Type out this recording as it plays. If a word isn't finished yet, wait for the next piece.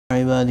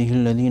عباده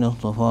الذين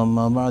اصطفى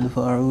أما بعد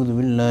فأعوذ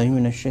بالله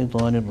من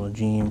الشيطان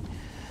الرجيم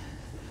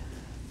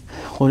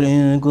قل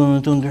إن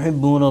كنتم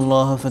تحبون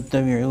الله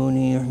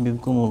فاتبعوني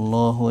يحببكم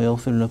الله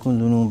ويغفر لكم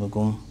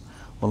ذنوبكم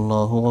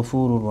والله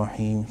غفور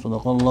رحيم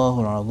صدق الله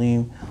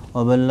العظيم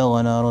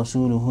وبلغنا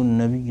رسوله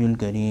النبي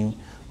الكريم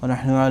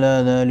ونحن على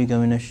ذلك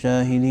من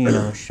الشاهدين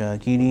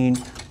والشاكرين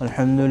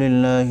والحمد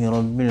لله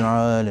رب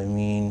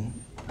العالمين.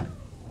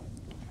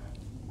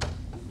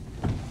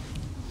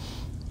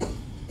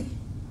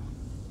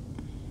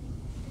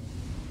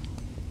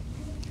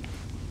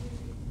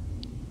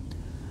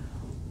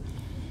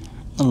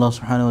 Allah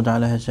subhanahu wa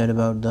ta'ala has said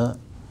about the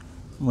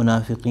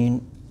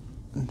munafiqeen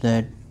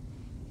that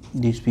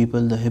these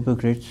people, the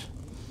hypocrites,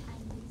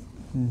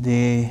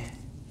 they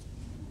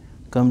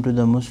come to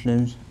the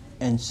Muslims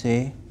and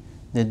say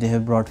that they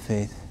have brought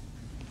faith,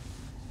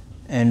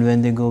 and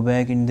when they go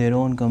back in their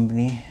own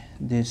company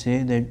they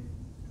say that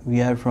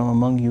we are from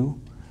among you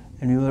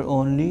and we were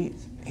only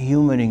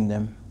humoring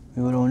them.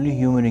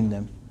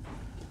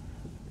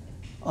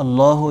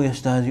 Allahu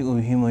yastahzi'u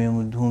bihim wa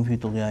yamudduhum fi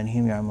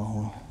tughyanihim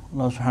ya'mahun.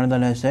 Allah subhanahu wa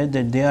ta'ala has said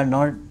that they are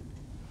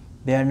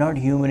not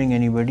humoring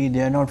anybody, they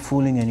are not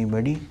fooling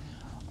anybody.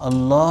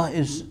 Allah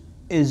is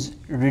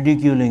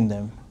ridiculing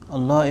them.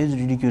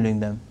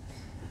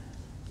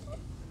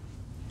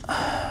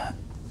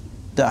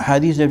 The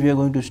hadith that we are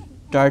going to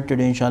start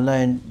today, inshallah,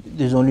 and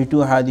there's only 2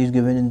 hadiths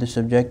given in this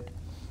subject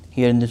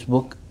here in this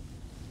book,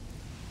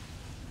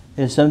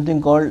 is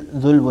something called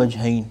Dhul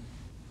Wajhain,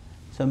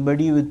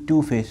 somebody with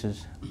 2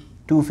 faces,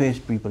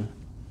 2-faced people,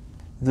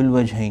 Dhul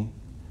Wajhain.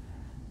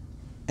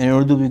 In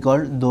Urdu we call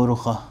Do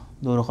Rukha.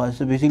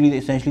 So basically,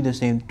 essentially the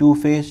same.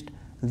 2-faced,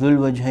 Dhul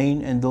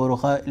Wajhain and Do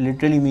Rukha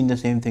literally mean the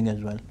same thing as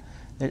well.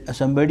 That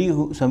somebody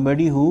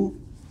who,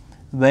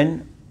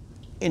 when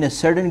in a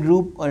certain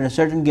group or in a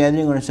certain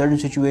gathering or a certain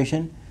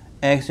situation,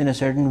 acts in a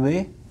certain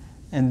way,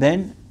 and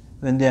then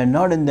when they are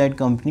not in that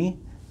company,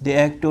 they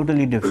act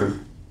totally different.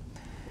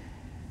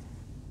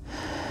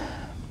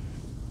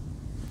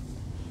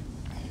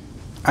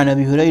 عن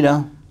أبي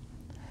هريرة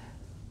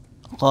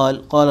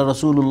قال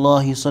رسول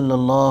الله صلى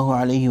الله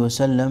عليه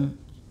وسلم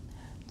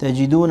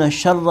تجدون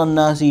شر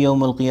الناس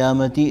يوم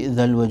القيامة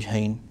ذا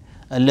الوجهين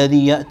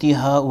الذي يأتي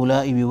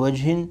هؤلاء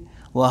بوجه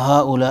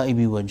وهؤلاء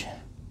بوجه.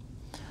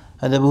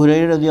 हज़रत अबू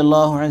हुरैरा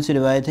रज़ियल्लाहु अन्हु से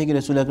रिवायत है कि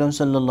रसूल अकरम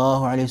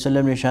सल्लल्लाहु अलैहि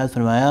वसल्लम ने इरशाद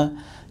फरमाया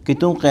कि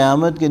तुम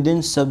क़यामत के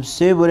दिन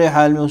सबसे बुरे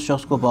हाल में उस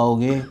शख्स को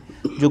पाओगे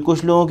जो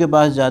कुछ लोगों के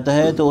पास जाता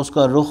है तो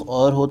उसका रुख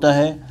और होता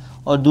है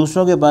और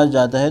दूसरों के पास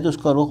जाता है तो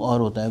उसका रुख और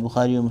होता है.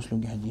 बुखारी और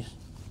मुस्लिम की हदीस.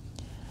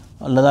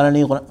 Allah Ta'ala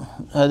ne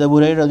Hज़रत Abu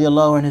Huraira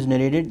रज़ियल्लाहु अन्हु has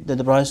narrated that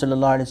the Prophet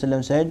sallallahu alaihi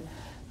wasallam said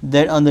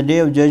that on the day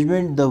of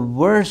judgment the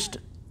worst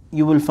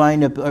you will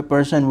find a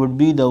person would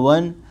be the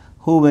one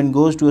who, when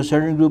goes to a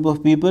certain group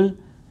of people,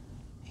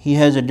 he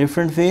has a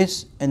different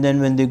face, and then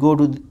when they go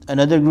to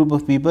another group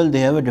of people they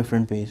have a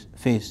different face.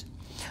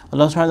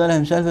 Allah subhanahu wa ta'ala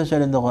himself has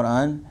said in the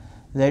Quran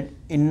that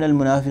innal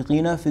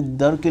munafiqina fi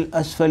darkil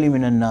asfali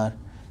minan nar,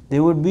 they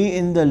would be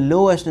in the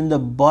lowest, in the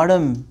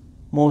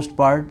bottommost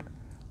part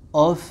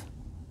of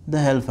the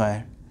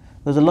hellfire.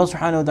 Because Allah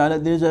subhanahu wa ta'ala,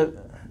 there is a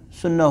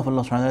sunnah of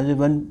Allah subhanahu wa ta'ala, there is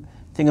one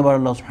thing about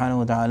Allah subhanahu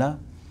wa ta'ala.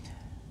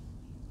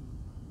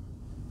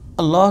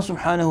 Allah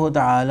subhanahu wa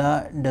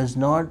ta'ala does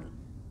not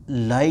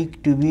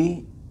like to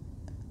be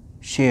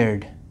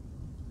shared.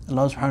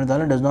 Allah subhanahu wa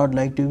ta'ala does not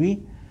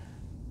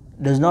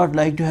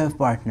like to have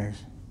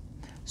partners.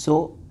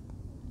 So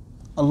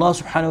Allah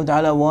subhanahu wa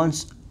ta'ala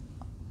wants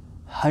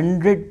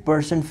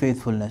 100%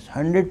 faithfulness,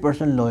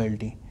 100%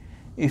 loyalty.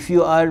 If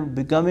you are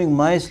becoming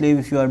my slave,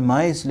 if you are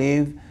my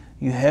slave,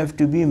 you have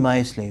to be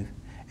my slave.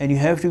 And you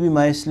have to be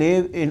my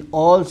slave in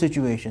all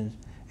situations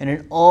and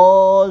in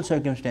all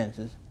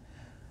circumstances.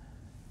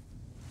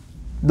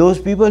 Those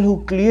people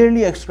who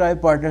clearly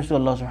ascribe partners to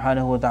Allah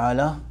subhanahu wa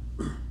ta'ala,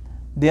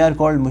 they are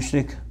called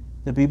mushrik,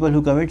 the people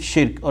who commit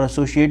shirk or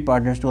associate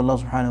partners to Allah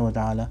subhanahu wa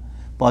ta'ala,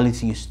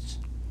 polytheists.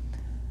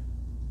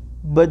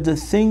 But the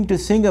thing to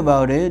think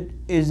about it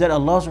is that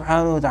Allah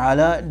subhanahu wa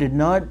ta'ala did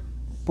not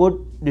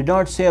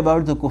say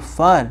about the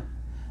kuffar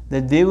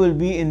that they will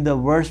be in the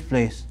worst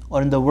place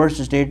or in the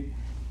worst state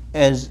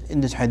as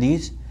in this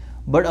hadith,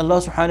 but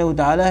Allah subhanahu wa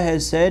ta'ala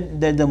has said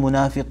that the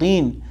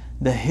munafiqeen,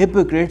 the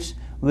hypocrites,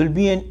 will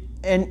be in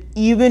an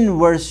even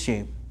worse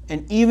shape.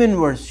 And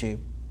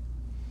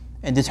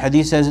this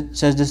hadith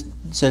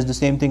says the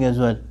same thing as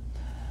well.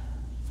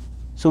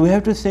 So we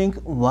have to think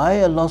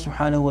why Allah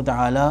subhanahu wa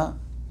ta'ala,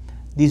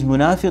 these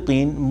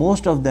munafiqeen,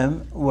 most of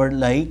them were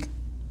like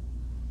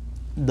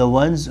the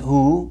ones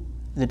who,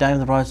 at the time of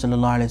the Prophet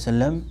sallallahu alaihi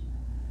wasallam,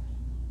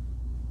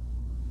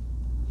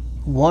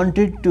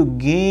 wanted to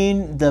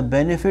gain the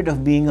benefit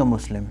of being a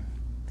Muslim.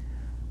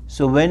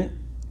 So when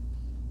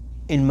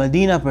in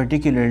Medina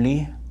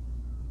particularly,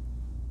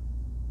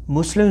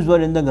 Muslims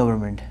were in the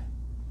government,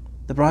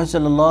 the Prophet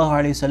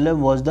ﷺ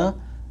was the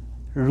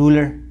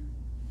ruler,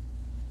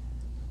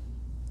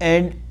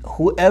 and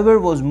whoever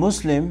was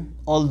Muslim,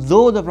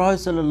 although the Prophet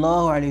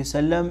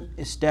ﷺ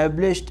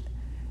established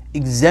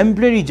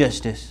exemplary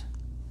justice,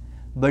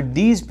 but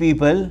these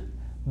people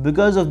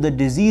because of the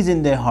disease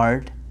in their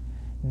heart,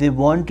 they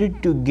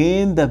wanted to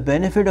gain the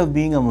benefit of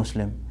being a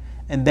Muslim,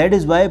 and that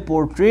is why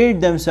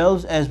portrayed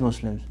themselves as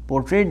Muslims.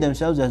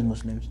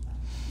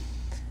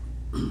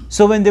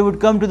 So when they would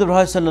come to the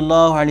Prophet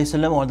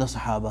ﷺ or the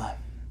Sahaba,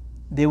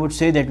 they would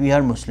say that we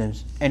are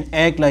Muslims and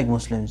act like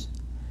Muslims.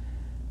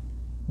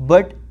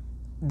 But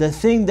the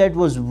thing that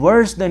was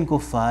worse than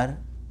kuffar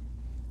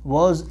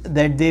was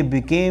that they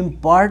became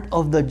part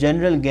of the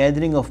general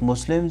gathering of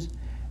Muslims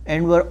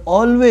and were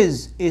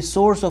always a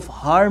source of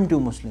harm to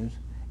Muslims,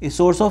 a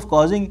source of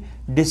causing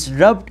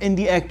disrupt in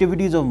the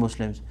activities of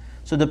Muslims.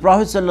 So the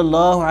Prophet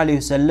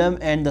ﷺ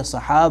and the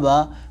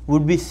Sahaba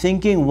would be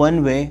thinking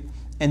one way,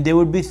 and they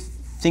would be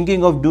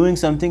thinking of doing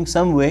something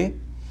some way,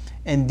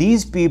 and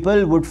these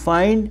people would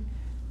find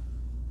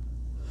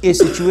a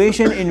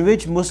situation in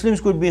which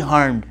Muslims could be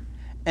harmed,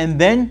 and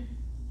then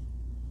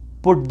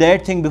put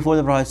that thing before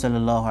the Prophet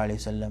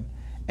ﷺ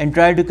and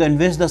try to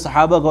convince the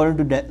Sahaba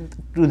according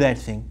to that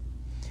thing.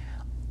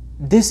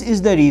 This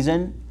is the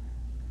reason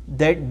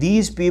that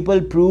these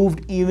people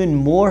proved even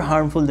more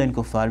harmful than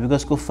kuffar,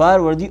 because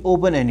kuffar were the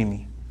open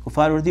enemy.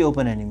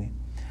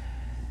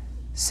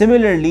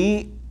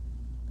 Similarly,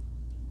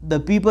 the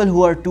people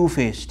who are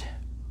two-faced.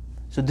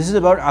 So this is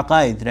about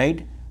aqaid,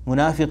 right?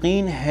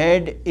 Munafiqeen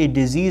had a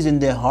disease in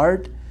their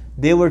heart.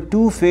 They were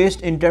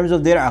two-faced in terms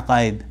of their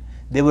aqaid.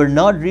 They were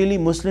not really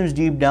Muslims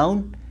deep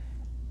down,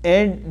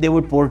 and they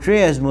would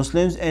portray as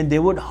Muslims and they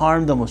would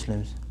harm the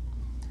Muslims.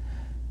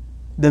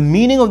 The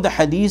meaning of the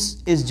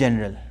hadith is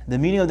general.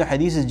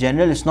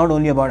 It's not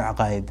only about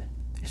aqaid.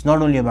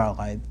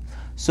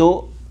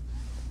 So,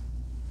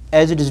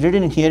 as it is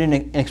written here in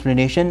an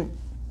explanation,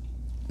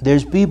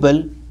 there's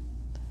people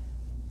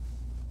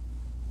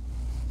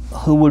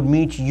who would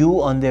meet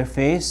you on their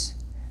face.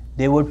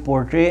 They would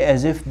portray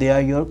as if they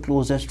are your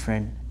closest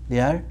friend.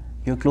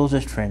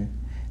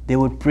 They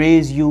would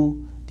praise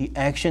you, the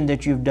action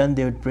that you've done,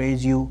 they would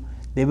praise you.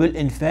 They will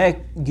in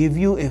fact give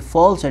you a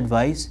false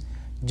advice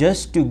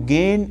just to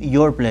gain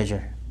your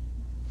pleasure.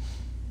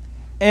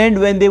 And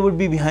when they would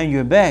be behind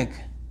your back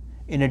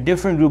in a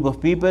different group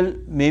of people,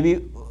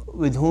 maybe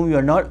with whom you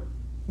are not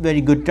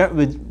very good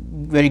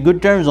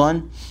terms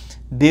on,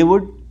 they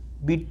would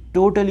be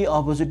totally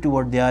opposite to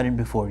what they are in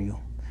before you,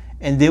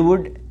 and they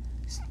would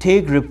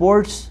take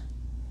reports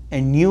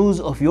and news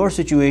of your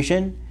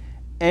situation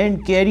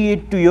and carry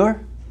it to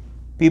your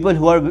people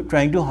who are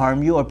trying to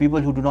harm you, or people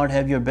who do not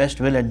have your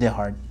best will at their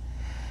heart.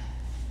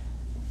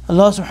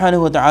 Allah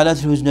subhanahu wa ta'ala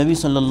through His Nabi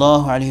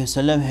sallallahu alayhi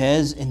wasallam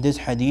has in this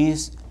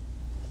hadith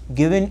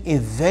given a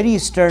very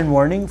stern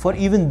warning for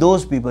even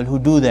those people who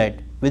do that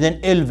with an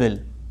ill will.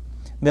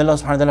 May Allah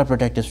subhanahu wa ta'ala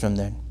protect us from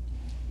that.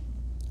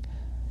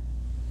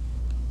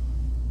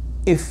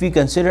 If we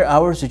consider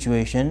our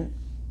situation,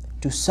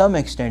 to some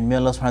extent, may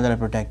Allah subhanahu wa ta'ala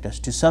protect us,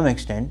 to some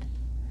extent,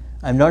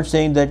 I'm not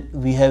saying that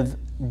we have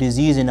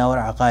disease in our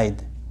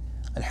aqaid.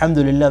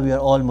 Alhamdulillah, we are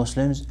all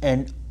Muslims,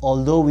 and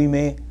although we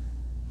may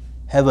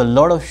have a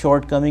lot of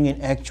shortcoming in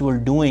actual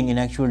doing, in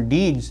actual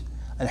deeds,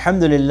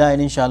 Alhamdulillah,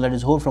 and inshallah it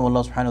is hope from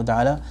Allah subhanahu wa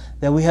ta'ala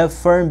that we have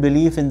firm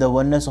belief in the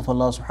oneness of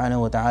Allah subhanahu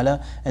wa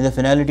ta'ala and the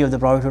finality of the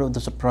Prophet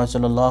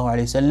sallallahu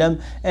alayhi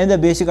wasallam and the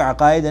basic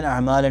aqaid and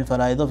a'mal and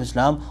faraid of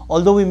Islam.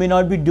 Although we may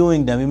not be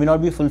doing them, we may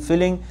not be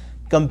fulfilling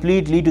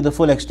completely to the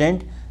full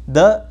extent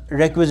the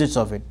requisites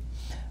of it.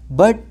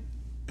 But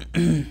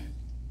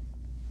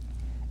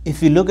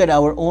if we look at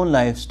our own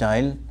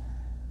lifestyle,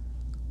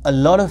 a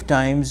lot of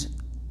times,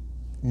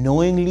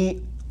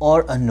 knowingly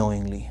or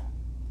unknowingly,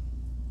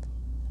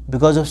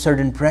 because of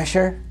certain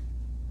pressure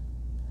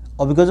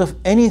or because of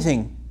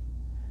anything,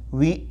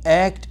 we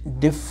act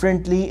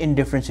differently in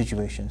different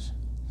situations.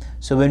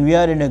 So when we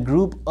are in a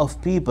group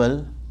of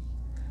people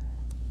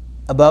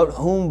about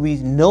whom we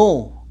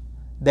know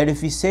that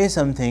if we say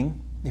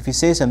something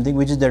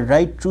which is the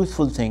right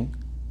truthful thing,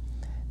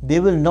 they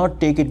will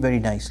not take it very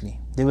nicely.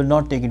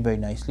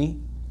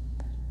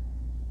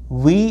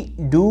 We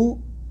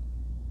do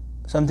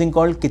something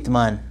called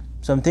kitman,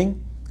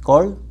 something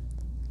called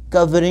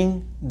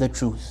covering the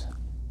truth.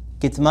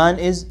 Kitman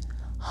is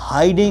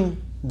hiding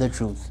the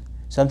truth.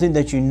 Something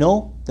that you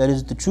know that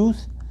is the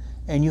truth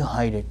and you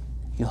hide it.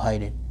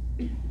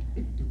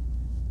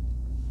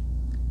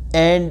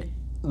 And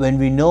when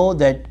we know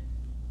that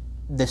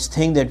this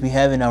thing that we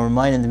have in our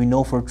mind and we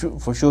know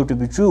for sure to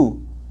be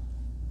true,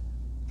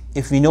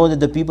 if we know that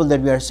the people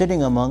that we are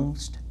sitting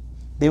amongst,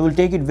 they will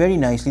take it very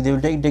nicely, they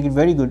will take it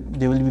very good,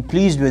 they will be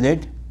pleased with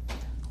it,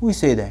 we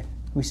say that.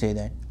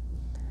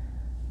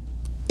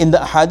 In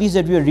the hadith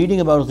that we were reading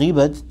about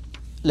ghibat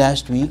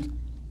last week,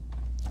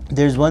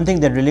 there is one thing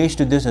that relates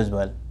to this as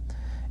well.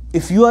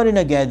 If you are in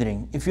a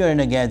gathering,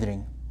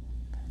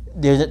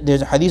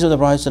 there's a hadith of the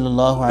Prophet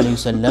sallallahu alaihi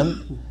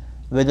wasallam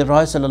where the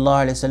Prophet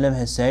sallallahu alaihi wasallam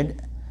has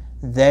said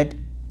that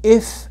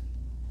if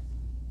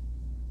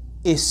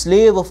a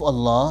slave of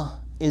Allah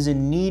is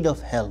in need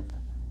of help,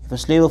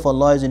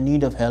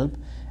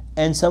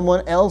 and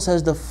someone else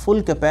has the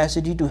full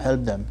capacity to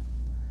help them,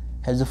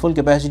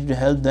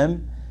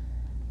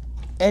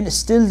 and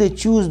still they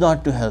choose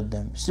not to help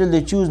them. Still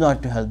they choose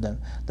not to help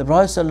them. The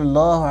Prophet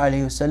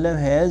ﷺ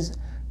has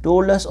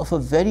told us of a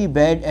very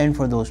bad end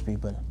for those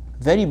people.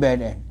 Very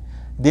bad end.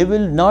 They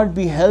will not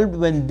be helped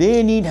when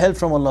they need help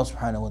from Allah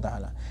subhanahu wa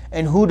ta'ala.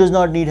 And who does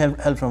not need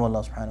help from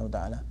Allah subhanahu wa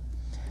ta'ala?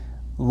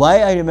 Why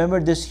I remember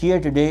this here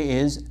today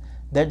is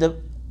that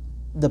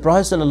the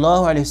Prophet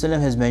ﷺ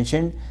has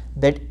mentioned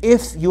that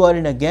if you are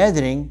in a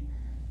gathering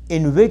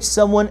in which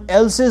someone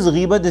else's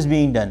ghibat is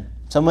being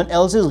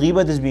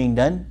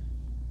done,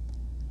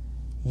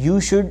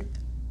 you should,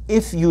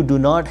 if you do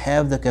not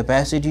have the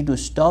capacity to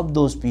stop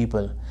those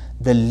people,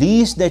 the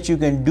least that you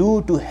can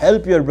do to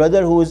help your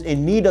brother who is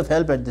in need of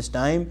help at this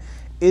time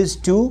is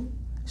to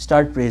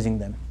start praising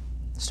them.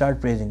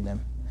 Start praising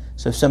them.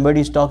 So if somebody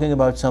is talking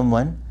about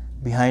someone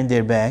behind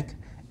their back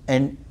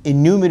and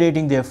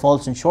enumerating their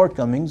faults and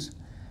shortcomings,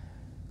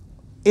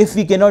 if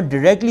we cannot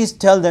directly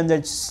tell them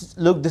that,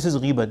 look, this is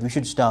ghibat, we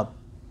should stop,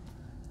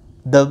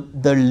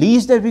 the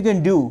least that we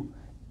can do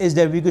is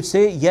that we could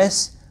say,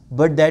 yes,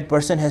 but that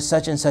person has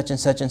such and such and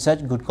such and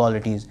such good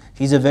qualities.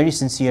 He's a very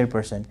sincere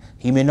person.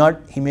 He may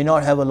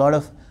not have a lot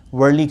of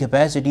worldly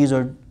capacities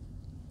or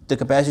the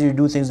capacity to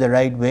do things the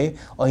right way,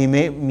 or he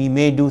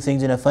may do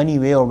things in a funny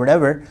way, or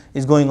whatever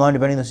is going on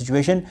depending on the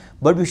situation,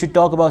 but we should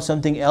talk about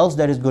something else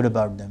that is good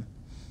about them.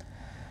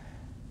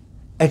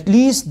 At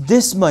least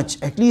this much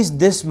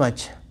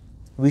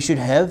we should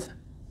have,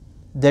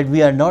 that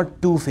we are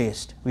not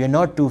two-faced. We are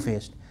not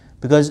two-faced,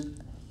 because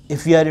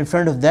if we are in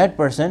front of that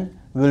person,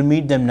 we will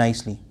meet them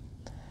nicely.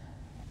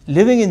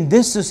 Living in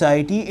this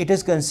society, it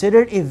is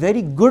considered a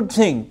very good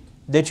thing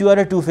that you are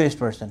a two-faced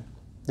person.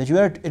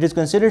 It is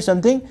considered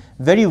something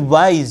very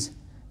wise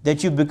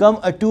that you become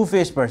a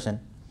two-faced person.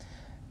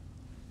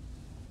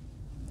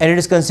 And it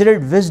is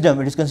considered wisdom,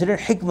 it is considered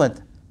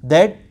hikmat,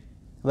 that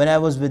when I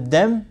was with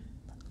them,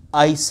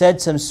 I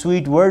said some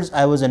sweet words,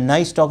 I was a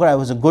nice talker, I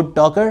was a good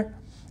talker,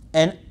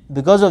 and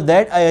because of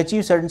that I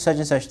achieved certain such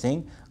and such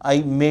thing.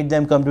 I made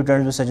them come to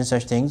terms with such and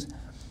such things.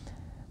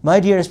 My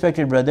dear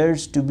respected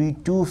brothers, to be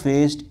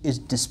two-faced is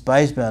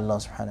despised by Allah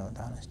subhanahu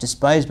wa ta'ala. It's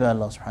despised by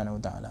Allah subhanahu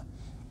wa ta'ala.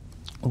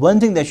 One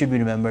thing that should be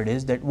remembered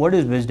is that what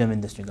is wisdom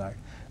in this regard?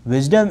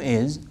 Wisdom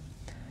is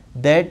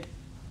that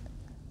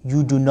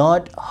you do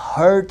not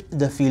hurt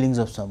the feelings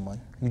of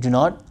someone. You do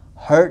not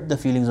hurt the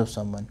feelings of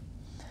someone.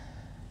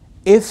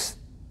 If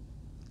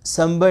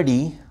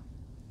somebody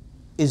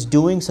is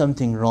doing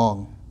something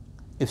wrong,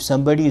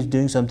 especially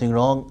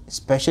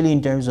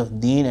in terms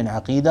of deen and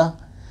aqeedah,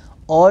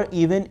 or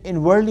even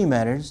in worldly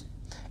matters,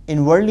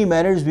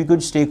 we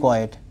could stay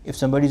quiet. If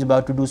somebody is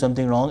about to do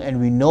something wrong and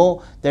we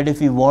know that if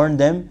we warn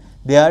them,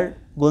 they are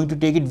going to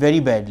take it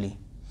very badly.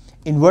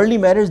 In worldly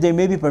matters, there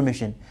may be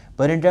permission,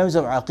 but in terms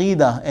of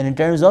aqeedah and in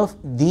terms of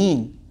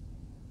deen,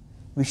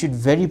 we should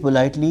very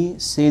politely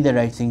say the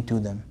right thing to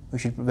them. We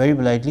should very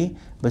politely,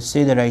 but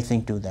say the right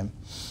thing to them.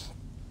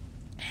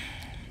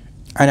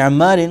 عن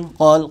عمار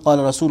قال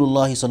رسول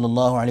الله صلى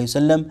الله عليه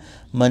وسلم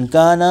من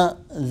كان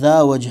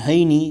ذا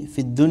وجهين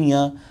في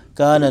الدنيا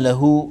كان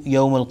له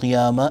يوم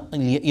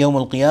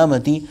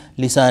القيامة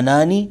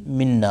لسانان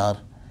من نار.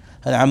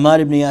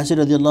 عمار ابن यासिर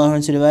रज़ी अल्लाह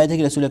अन्हु से रिवायत है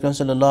कि रसूल अकरम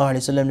सल्लल्लाहु अलैहि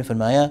वसल्लम ने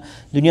फरमाया,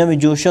 दुनिया में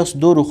जो शख्स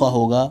दो रुखा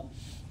होगा,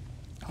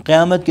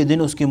 क़यामत के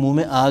दिन उसके मुंह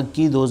में आग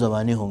की दो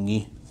ज़बानें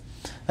होंगी.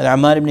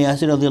 Ammar ibn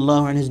Yasir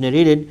radiallahu anhu has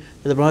narrated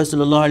that the Prophet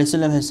sallallahu alaihi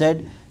wasallam has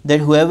said that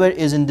whoever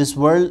is in this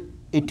world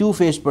a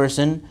two-faced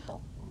person,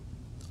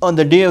 on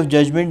the day of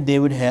judgment they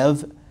would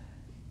have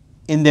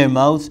in their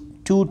mouth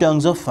two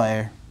tongues of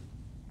fire.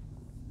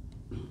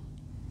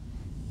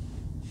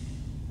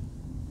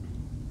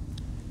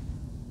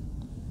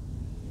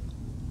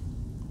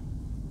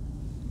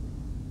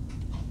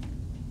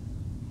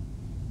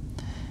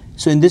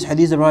 So in this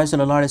hadith, the Prophet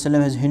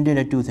ﷺ has hinted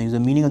at two things. The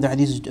meaning of the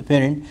hadith is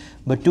apparent,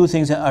 but two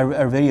things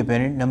are very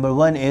apparent. Number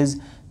one is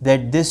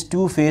that this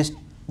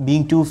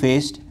being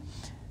two-faced,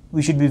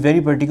 we should be very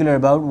particular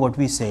about what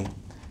we say.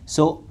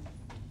 So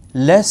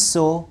less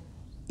so,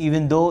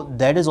 even though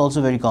that is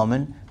also very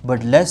common,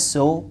 but less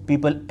so,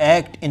 people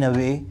act in a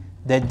way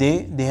that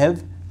they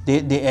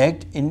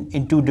act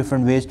in two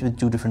different ways with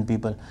two different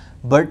people.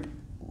 But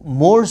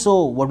more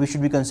so, what we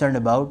should be concerned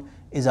about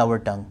is our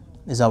tongue.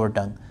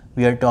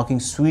 We are talking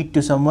sweet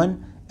to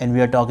someone and we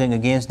are talking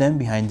against them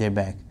behind their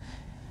back,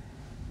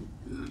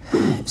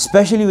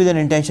 especially with an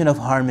intention of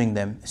harming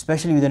them.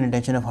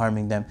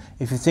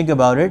 If you think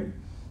about it,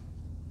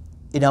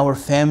 in our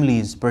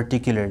families,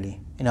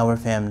 particularly in our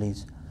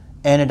families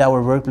and at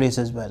our workplace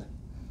as well,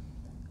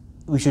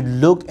 we should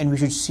look and we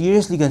should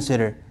seriously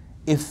consider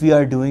if we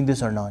are doing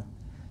this or not.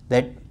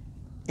 That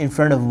in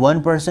front of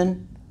one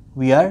person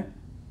we are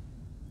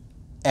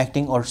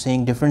acting or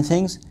saying different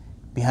things,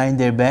 behind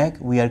their back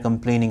we are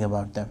complaining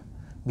about them.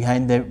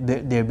 Behind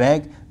their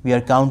back we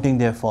are counting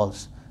their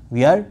faults.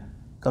 We are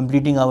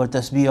completing our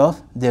tasbih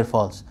of their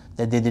faults.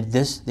 That they did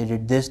this, they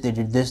did this, they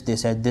did this, they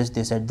said this,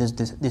 they said this,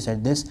 they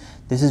said this.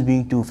 This is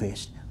being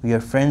two-faced. We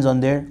are friends on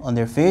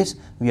their face,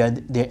 we are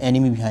their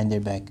enemy behind their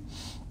back.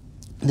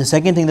 The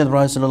second thing that the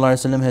Prophet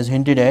ﷺ has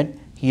hinted at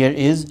here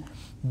is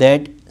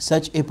that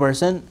such a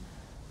person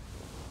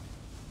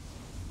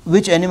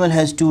which animal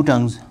has two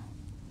tongues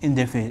in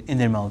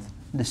their mouth?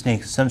 The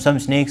snakes. Some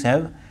snakes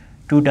have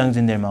two tongues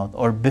in their mouth,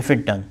 or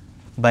bifid tongue,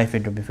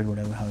 bifid or bifid,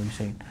 whatever how you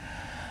say it.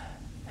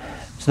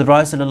 So the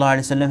Prophet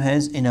ﷺ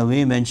has in a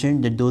way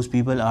mentioned that those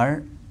people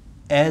are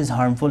as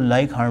harmful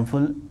like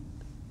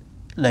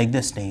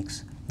the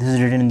snakes. This is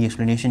written in the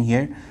explanation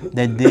here,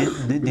 that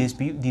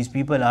these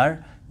people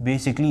are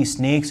basically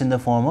snakes in the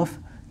form of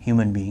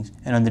human beings.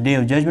 And on the Day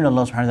of Judgment,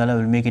 Allah subhanahu wa ta'ala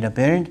will make it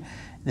apparent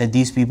that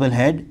these people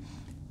had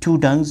two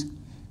tongues.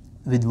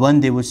 With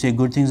one they would say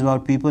good things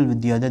about people,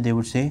 with the other they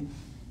would say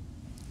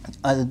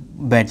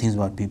bad things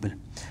about people.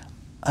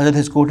 Hazrat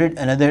has quoted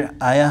another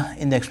ayah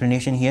in the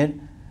explanation here,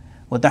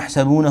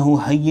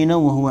 وَتَحْسَبُونَهُ هَيِّنًا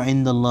وَهُوَ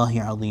عِنْدَ اللَّهِ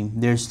عَظِيمٌ.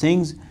 There's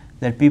things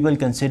that people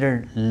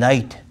consider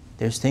light.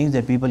 There's things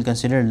that people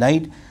consider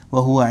light.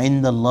 وَهُوَ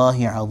عِنْدَ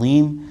اللَّهِ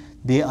عَظِيمٌ.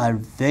 They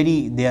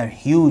are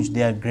huge,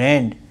 they are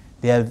grand,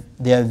 they are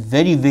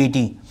very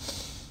weighty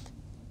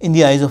in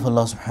the eyes of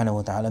Allah subhanahu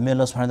wa ta'ala. May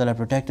Allah subhanahu wa ta'ala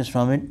protect us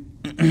from it.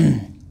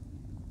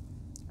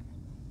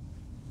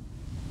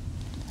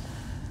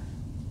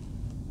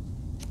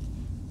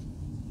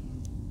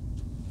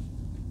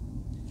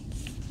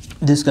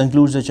 This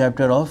concludes the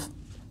chapter of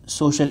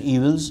social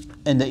evils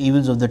and the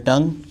evils of the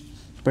tongue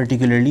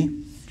particularly.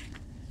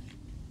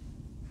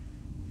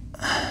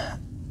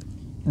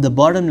 The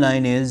bottom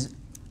line is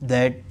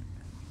that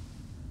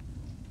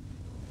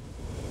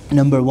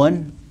number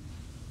one,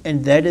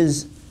 and that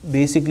is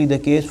basically the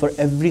case for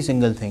every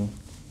single thing,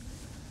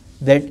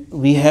 that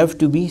we have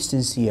to be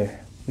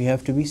sincere. We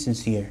have to be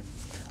sincere.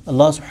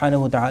 Allah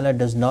subhanahu wa ta'ala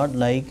does not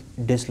like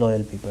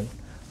disloyal people.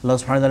 Allah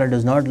subhanahu wa ta'ala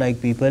does not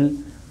like people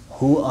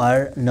who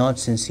are not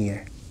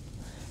sincere.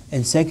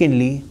 And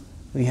secondly,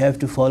 we have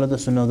to follow the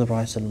sunnah of the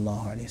Prophet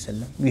sallallahu alaihi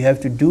wasallam. We have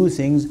to do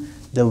things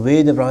the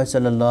way the Prophet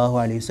sallallahu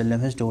alaihi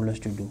wasallam has told us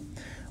to do.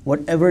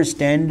 Whatever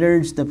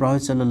standards the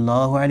Prophet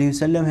sallallahu alaihi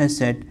wasallam has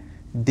set,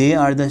 they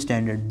are the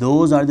standard.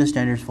 Those are the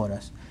standards for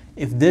us.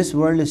 If this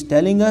world is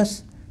telling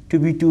us to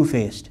be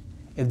two-faced,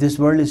 if this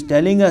world is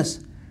telling us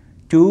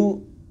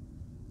to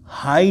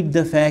hide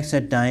the facts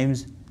at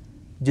times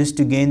just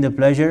to gain the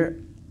pleasure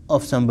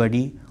of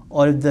somebody,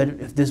 or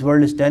if this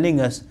world is telling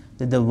us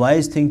that the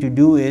wise thing to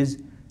do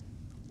is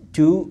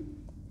to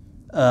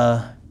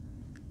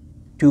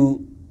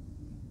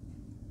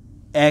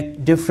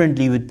act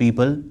differently with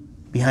people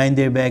behind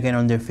their back and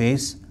on their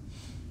face,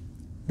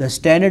 the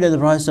standard that the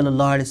Prophet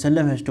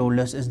ﷺ has told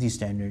us is the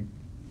standard.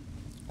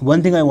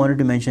 One thing I wanted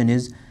to mention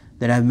is,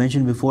 that I have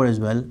mentioned before as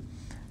well,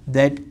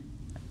 that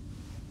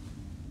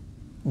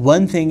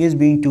one thing is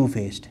being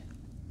two-faced,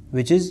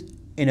 which is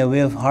in a way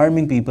of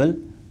harming people.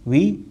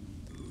 We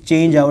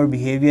change our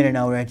behavior and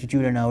our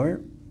attitude and our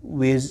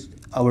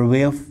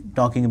way of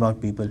talking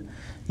about people.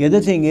 The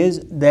other thing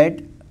is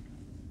that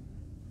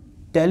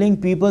telling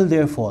people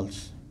their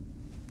faults.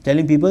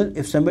 Telling people,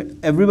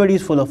 everybody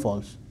is full of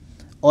faults.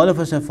 All of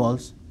us have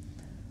faults.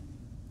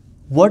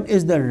 What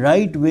is the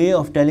right way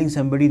of telling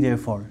somebody their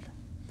fault?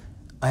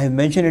 I have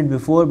mentioned it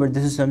before, but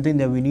this is something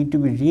that we need to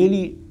be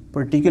really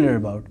particular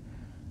about.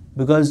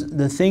 Because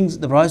the things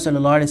the Prophet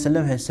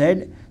ﷺ has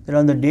said, that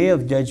on the Day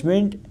of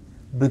Judgment,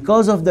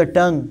 because of the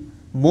tongue,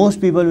 most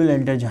people will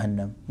enter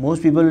Jahannam.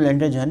 Most people will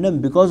enter Jahannam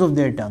because of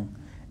their tongue.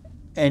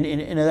 And in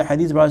another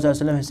hadith, the Prophet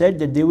ﷺ has said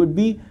that they would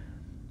be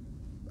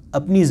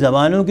अपनी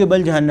ज़बानों के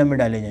बल जहन्नम में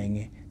डाले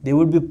जाएंगे. They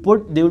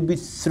would be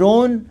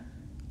thrown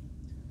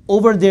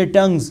over their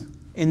tongues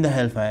in the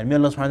hellfire. May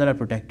Allah subhanahu wa ta'ala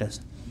protect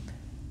us.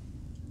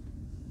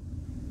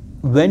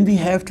 When we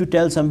have to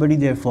tell somebody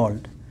their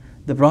fault,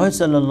 the Prophet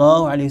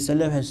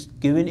ﷺ has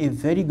given a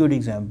very good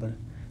example.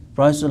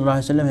 Prophet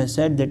ﷺ has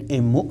said that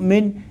a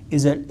mu'min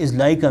is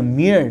like a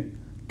mirror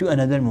to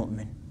another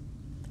mu'min.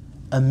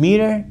 A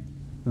mirror,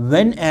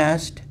 when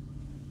asked,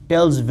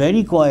 tells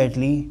very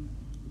quietly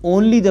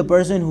only the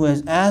person who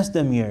has asked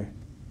the mirror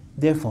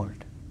their fault.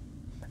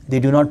 They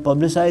do not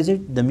publicize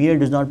it. The mirror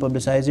does not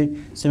publicize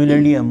it.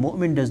 Similarly, a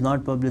mu'min does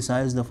not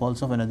publicize the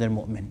faults of another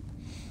mu'min.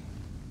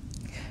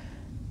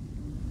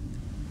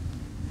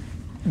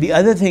 The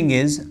other thing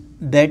is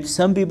that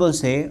some people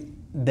say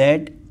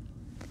that,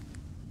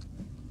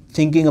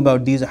 thinking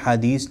about these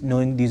hadiths,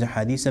 knowing these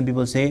hadiths, some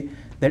people say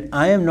that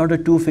I am not a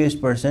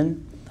two-faced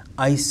person.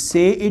 I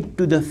say it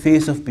to the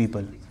face of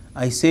people.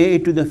 I say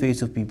it to the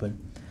face of people.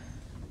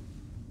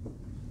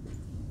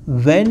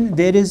 When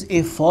there is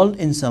a fault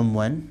in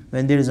someone,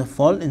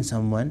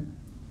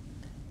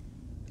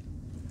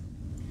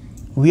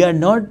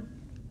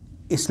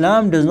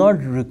 Islam does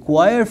not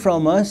require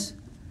from us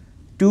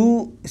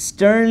to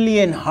sternly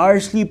and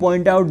harshly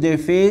point out their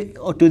face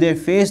or to their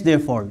face their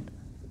fault.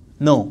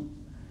 No.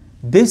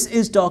 This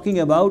is talking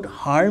about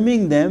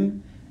harming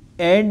them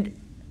and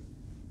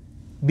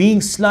being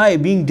sly,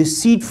 being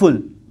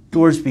deceitful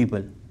towards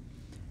people.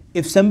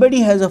 If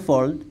somebody has a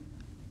fault,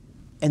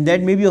 and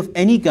that may be of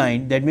any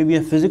kind, that may be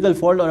a physical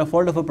fault or a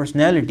fault of a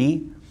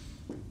personality,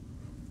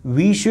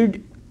 we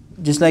should,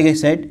 just like I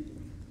said,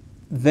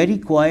 very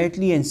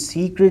quietly and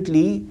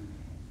secretly,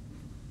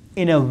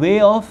 in a way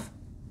of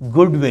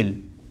goodwill,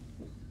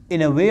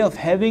 in a way of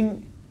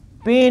having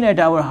pain at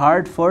our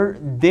heart for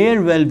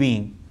their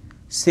well-being.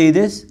 Say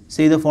this,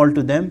 say the fault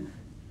to them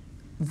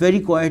very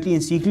quietly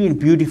and secretly and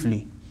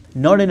beautifully,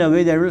 not in a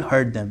way that will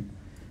hurt them.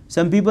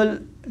 Some people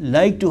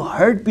like to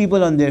hurt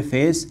people on their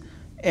face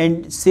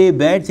and say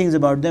bad things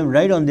about them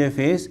right on their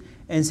face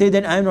and say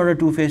that I'm not a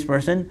two-faced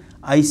person,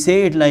 I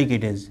say it like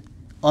it is,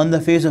 on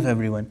the face of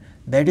everyone.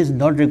 That is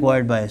not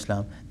required by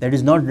Islam. That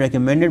is not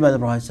recommended by the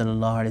Prophet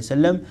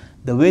ﷺ.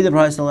 The way the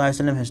Prophet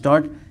ﷺ has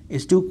taught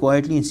is to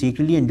quietly and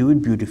secretly and do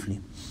it beautifully.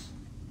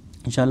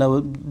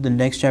 Inshallah, the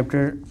next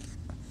chapter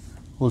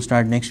will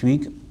start next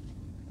week.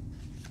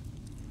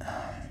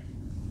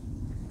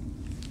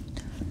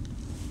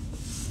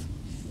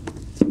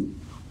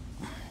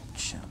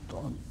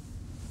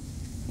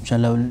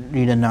 Inshallah, we'll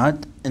read a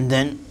naat and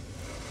then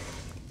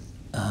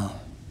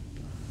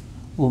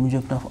وہ مجھے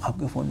اپنا آپ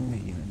کے phone میں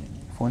بھیجیے.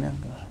 Phone ہے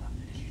آپ کے پاس؟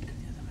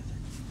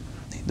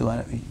 نہیں,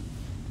 دوبارہ بھیجیے.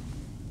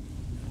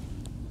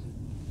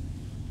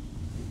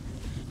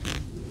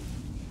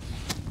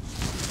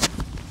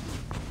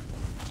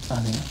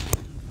 آ گئی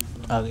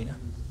نا, آ گئی نا.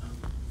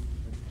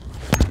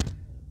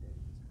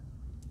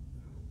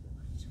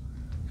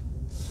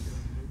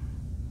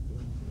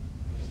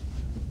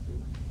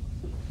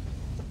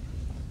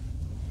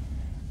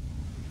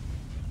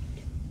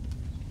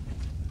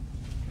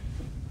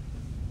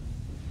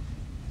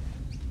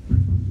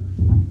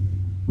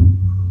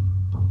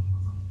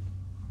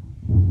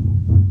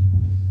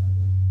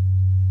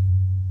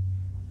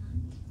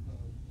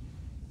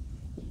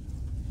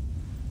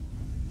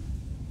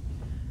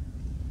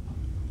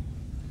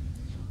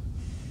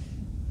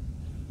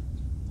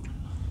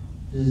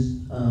 This is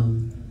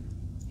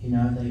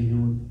Hinat I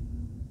wrote,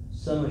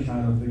 some ashar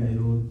of it I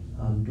wrote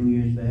 2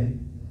 years back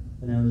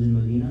when I was in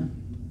Medina.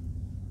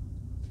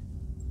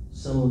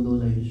 Some of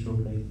those I just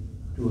wrote like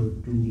 2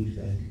 weeks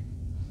back.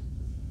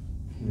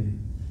 Anyway,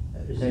 I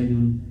recited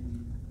on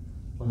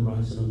the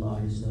Prophet sallallahu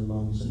alaihi wasallam,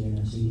 Allahumma salli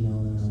ala sayyidina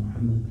wa ala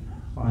Muhammad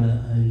wa ala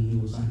alihi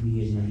wa sahbihi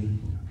ajma'in.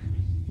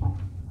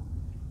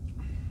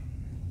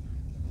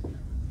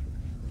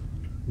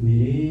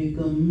 میرے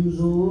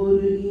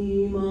کمزور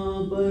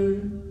ایمان پر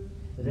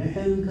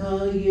رحم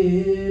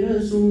کھائیے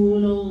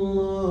رسول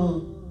اللہ.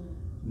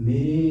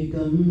 میرے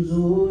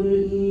کمزور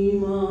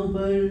ایمان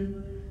پر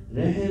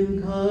رحم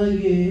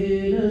کھائیے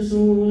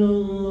رسول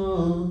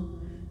اللہ.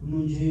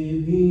 مجھے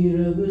بھی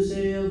رب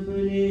سے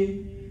اپنے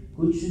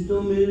کچھ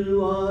تو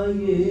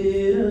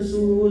ملوائیے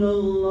رسول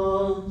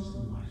اللہ.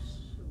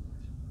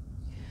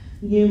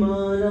 یہ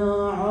معنی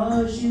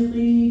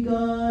عاشقی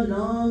کا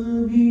نام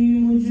بھی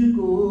مجھ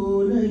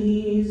کو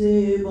نہیں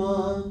زیبا.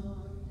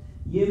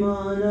 یہ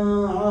معنی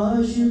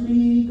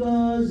عاشقی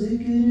کا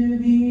ذکر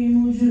بھی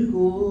مجھ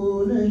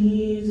کو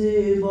نہیں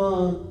زیبا.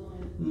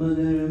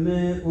 مگر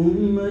میں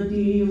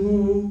امتی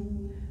ہوں,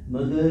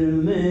 مگر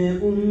میں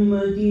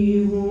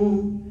امتی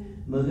ہوں,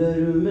 مگر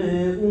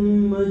میں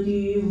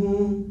امتی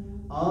ہوں.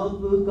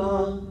 آپ کا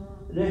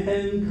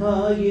رحم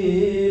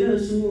کھائیے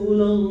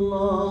رسول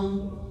اللہ.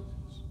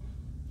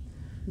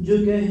 جو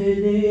کہہ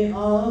دے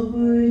آپ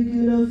ایک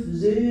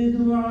لفظ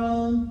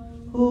دعا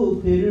ہو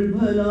پھر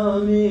بھلا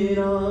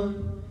میرا.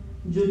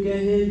 جو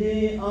کہہ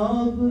دے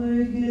آپ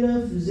ایک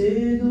لفظ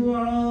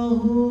دعا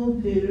ہو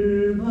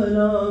پھر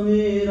بھلا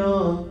میرا.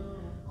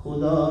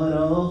 خدا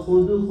را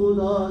خود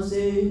خدا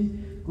سے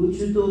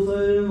کچھ تو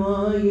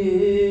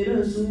فرمائیے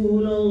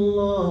رسول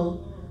اللہ.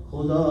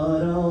 خدا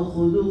را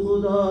خود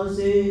خدا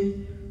سے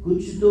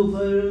کچھ تو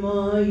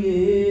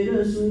فرمائیے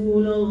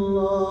رسول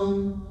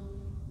اللہ.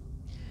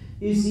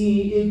 اسی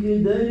ایک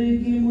در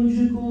کی مجھ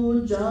کو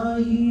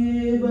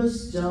چاہیے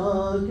بس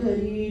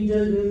چاکری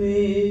جگ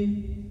میں.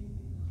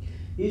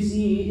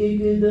 اسی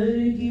ایک در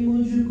کی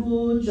مجھ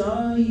کو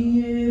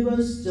چاہیے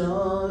بس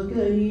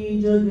چاکری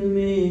جگ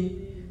میں.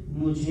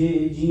 مجھے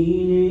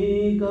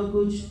جینے کا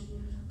کچھ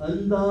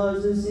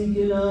انداز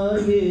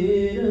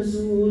سکھلائیے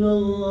رسول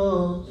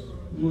اللہ.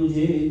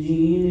 مجھے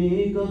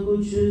جینے کا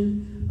کچھ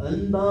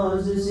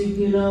انداز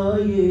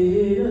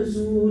سکھلائیے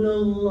رسول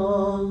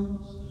اللہ.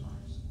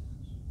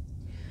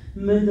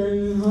 میں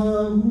تنہا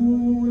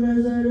ہوں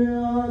نظر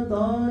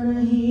آتا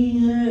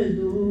نہیں ہے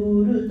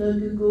دور تک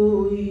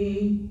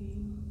کوئی.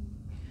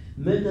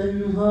 میں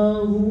تنہا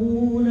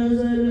ہوں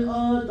نظر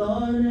آتا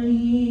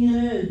نہیں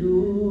ہے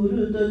دور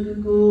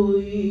تک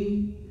کوئی.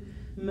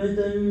 میں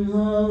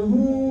تنہا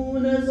ہوں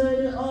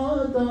نظر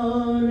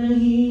آتا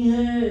نہیں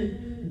ہے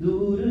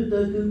دور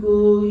تک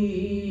کوئی.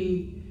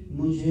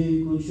 مجھے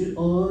کچھ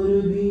اور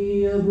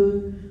بھی اب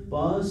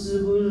پاس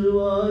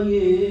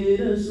بلوائیے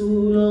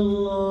رسول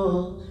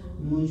اللہ.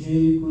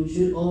 مجھے کچھ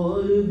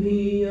اور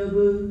بھی اب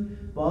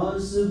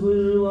پاس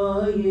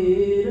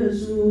بلوائیے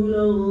رسول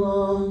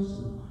اللہ.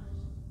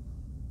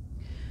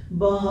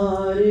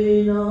 بہار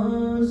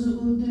ناز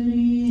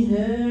اتری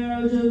ہے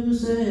عجب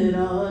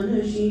صحرا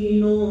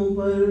نشینوں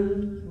پر.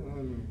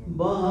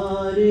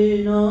 بہار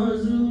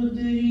ناز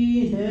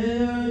اتری ہے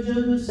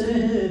عجب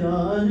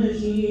صحرا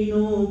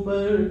نشینوں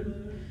پر.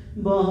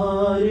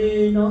 بہار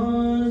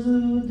ناز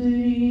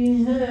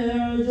اتری ہے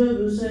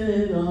عجب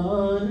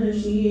صحرا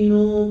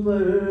نشینوں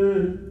پر.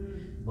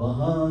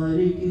 بہار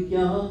کی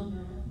کیا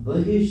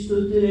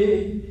بہشت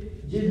اترے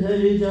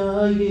جدھر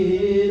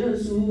جائے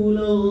رسول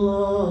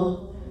اللہ،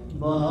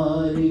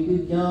 بارک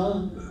کیا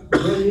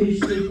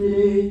بہشت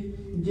اترے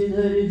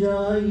جدھر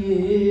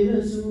جائے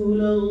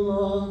رسول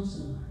اللہ۔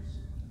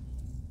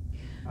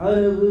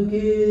 عرب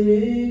کے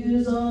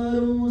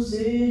ریگزاروں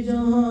سے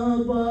جہاں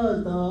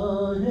پاتا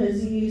ہے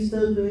زیست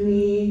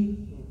اپنی،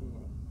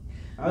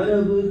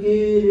 عرب کے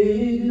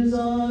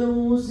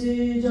ریگزاروں سے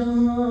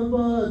جہاں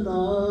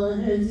پاتا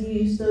ہے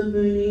زیست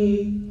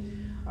اپنی،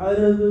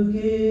 عرب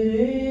کے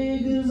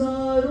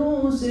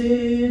ریگزاروں سے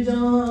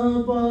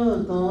جہاں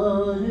پاتا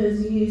ہے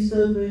زیست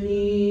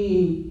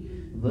اپنی،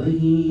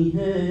 وہی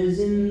ہے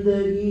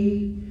زندگی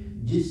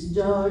جس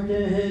جا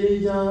ٹھہر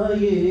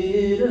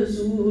جائے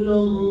رسول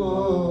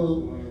اللہ،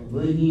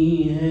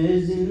 وہی ہے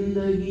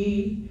زندگی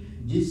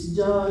جس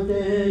جا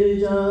ٹھہر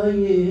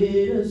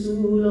جائے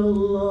رسول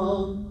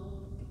اللہ۔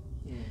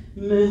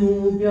 میں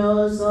ہوں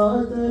پیاسا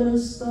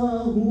ترستا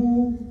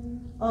ہوں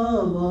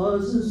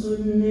آواز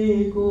سننے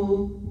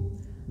کو،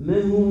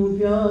 میں ہوں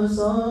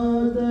پیاسا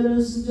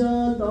ترس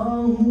جاتا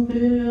ہوں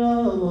پھر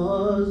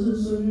آواز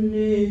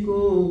سننے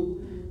کو،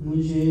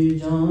 مجھے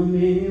جام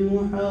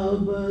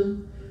محبت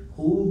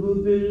خوب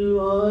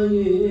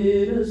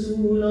پلوائے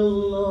رسول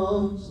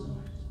اللہ۔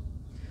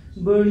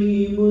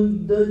 بڑی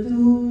مدت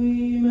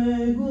ہوئی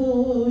میں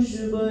گوش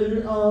بر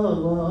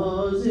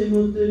آواز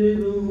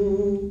مطرب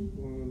ہوں،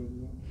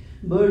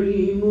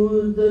 بڑی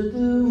مدت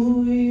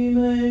ہوئی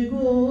میں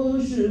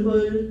گوش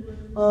بر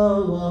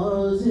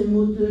آواز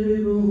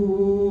مطرب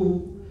ہوں،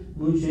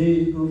 مجھے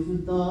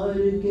گفتار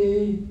کے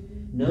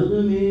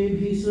نغمے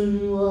بھی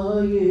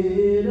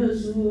سنوائے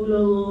رسول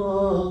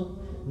اللہ،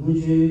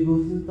 مجھے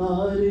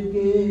گفتار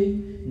کے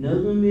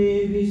نغمے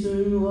بھی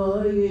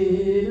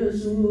سنوائے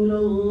رسول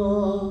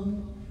اللہ۔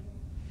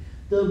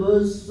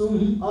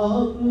 تبسم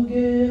آپ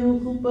کے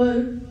رخ پر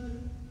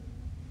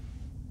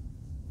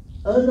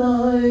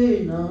ادائے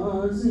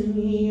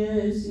نازنی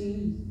ایسی،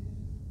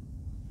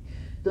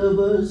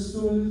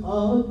 تبسم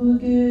آپ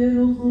کے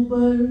رخ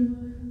پر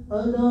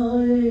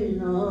ادائے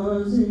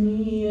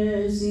نازنی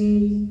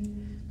ایسی،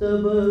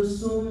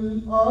 تبسم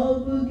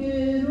آپ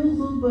کے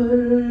رخ پر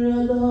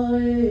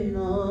ادائے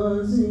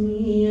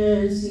نازنی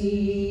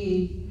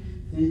ایسی،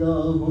 فدا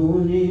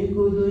ہونے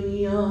کو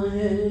دنیا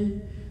ہے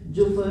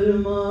جو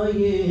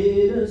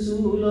فرمائے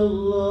رسول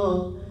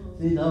اللہ،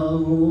 فدا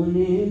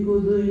ہونے کو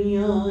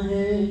دنیا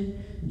ہے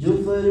جو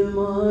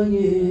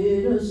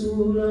فرمائے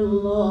رسول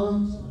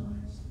اللہ۔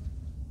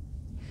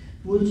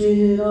 وہ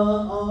چہرہ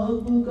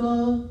آپ کا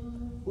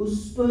اس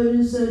پر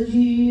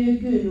سجی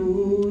ایک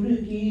نور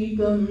کی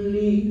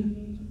کملی،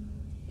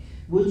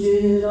 وہ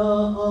چہرہ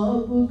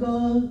آپ کا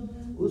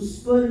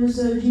اس پر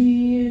سجی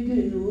ایک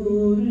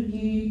نور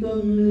کی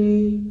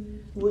کملی،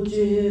 وہ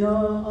چہرہ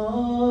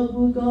آپ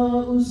کا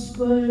اس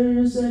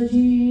پر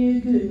سجی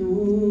ایک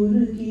نور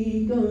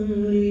کی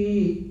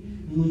کملی،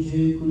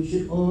 مجھے کچھ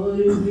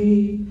اور بھی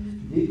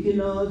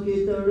دکھلا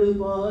کے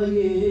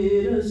تڑپائے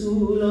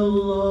رسول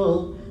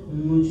اللہ،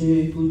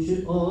 مجھے کچھ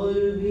اور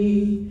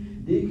بھی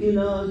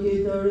دکھلا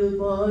کے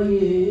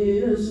تڑپائے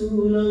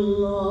رسول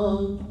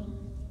اللہ۔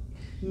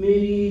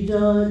 میری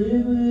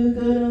جانب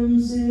کرم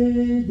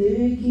سے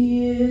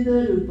دیکھیے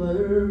در پر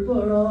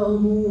پڑا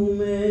ہوں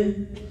میں،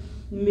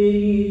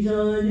 میری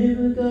جانب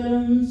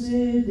کرم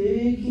سے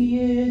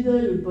دیکھیے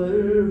در پر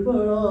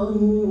پڑا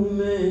ہوں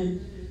میں،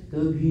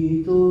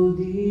 کبھی تو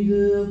دید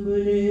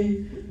اپنے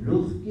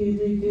رخ کی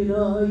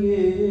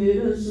دکھلائے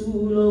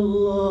رسول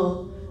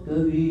اللہ،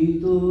 کبھی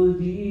تو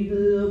دید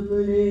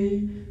اپنے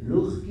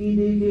رخ کی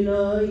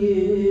دکھلائے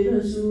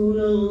رسول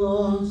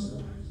اللہ۔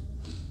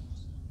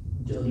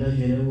 جو اگلا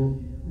شعر ہے وہ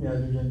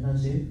ریاض الجنہ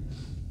سے،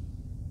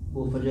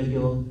 وہ فجر کے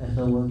وقت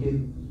ایسا ہوا کہ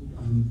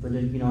ہم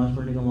فجر کی نماز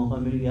پڑھنے کا موقع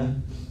مل گیا،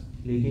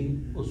 لیکن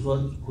اس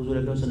وقت حضور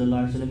اکرم صلی اللہ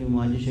علیہ وسلم کی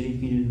مسجد شریف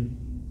کی جو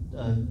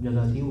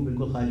جگہ تھی وہ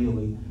بالکل خالی ہو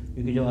گئی،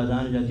 کیونکہ جب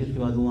اذان ہو جاتی ہے اس کے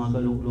بعد وہ وہاں کا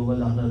لوگ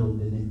داخلہ روک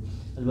دیتے ہیں۔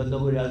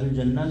 البتہ وہ ریاض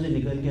الجنہ سے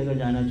نکل کے اگر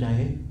جانا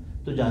چاہے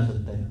تو جا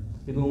سکتا ہے،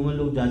 لیکن عموماً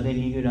لوگ جاتے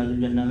نہیں کہ ریاض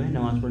الجنہ میں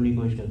نماز پڑھنے کی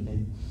کوشش کرتے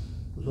ہیں۔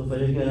 اس وقت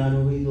فجر کی اذان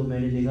ہو گئی تو میں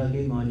نے دیکھا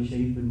کہ مسجد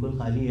شریف بالکل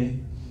خالی ہے،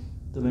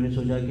 تو میں نے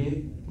سوچا کہ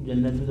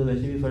جنت میں تو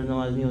ویسے بھی فرض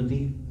نماز نہیں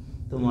ہوتی،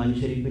 تو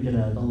مسجد شریف میں چلا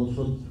جاتا ہوں۔ اس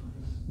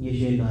وقت یہ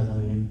شعر کہا تھا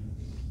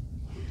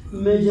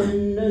میں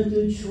جنت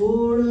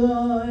چھوڑ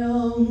آیا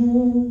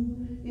ہوں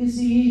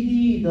اسی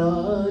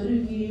دیدار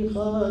کی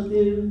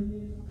خاطر،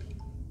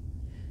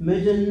 میں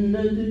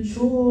جنت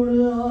چھوڑ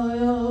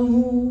آیا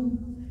ہوں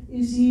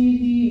اسی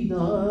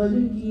دیدار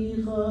کی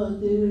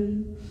خاطر،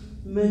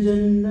 میں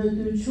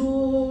جنت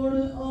چھوڑ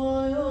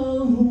آیا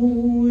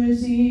ہوں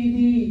اسی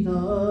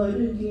دیدار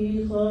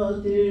کی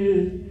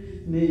خاطر،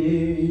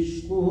 میرے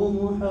عشق و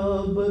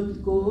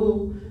محبت کو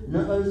نہ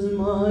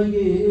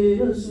آزمائے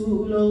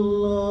رسول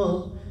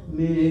اللہ،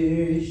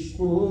 میرے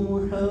عشق و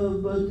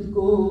محبت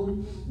کو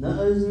نہ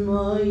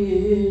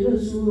آزمائے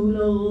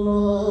رسول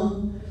اللہ،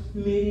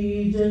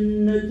 میری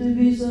جنت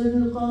بھی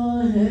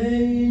صدقہ ہے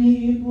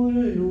انہی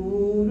پر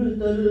نور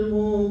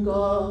طلبوں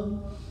کا،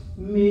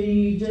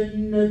 میری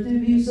جنت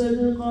بھی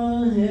صدقہ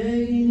ہے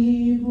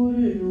انہی پر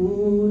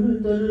نور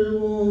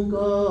طلبوں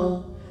کا،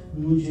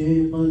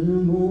 مجھے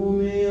قدموں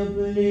میں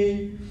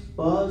اپنے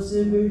پاس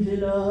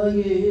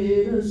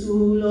بٹھلائے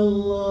رسول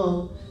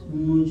اللہ،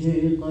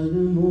 مجھے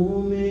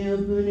قدموں میں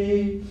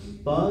اپنے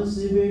پاس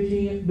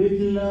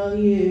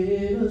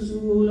بٹھلائے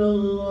رسول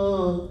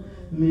اللہ،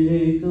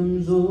 میرے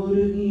کمزور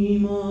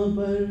ایمان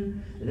پر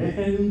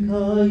رحم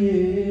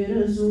کھائے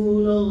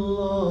رسول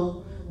اللہ،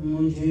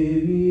 مجھے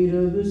بھی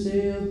رب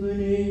سے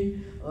اپنے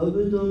اب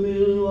تو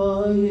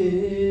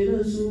ملوائے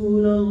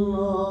رسول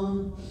اللہ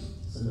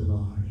صلی اللہ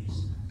علیہ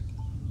وسلم۔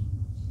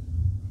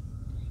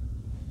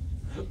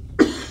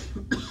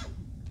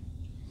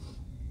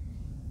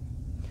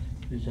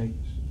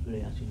 سورہ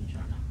یاسین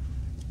انشاءاللہ۔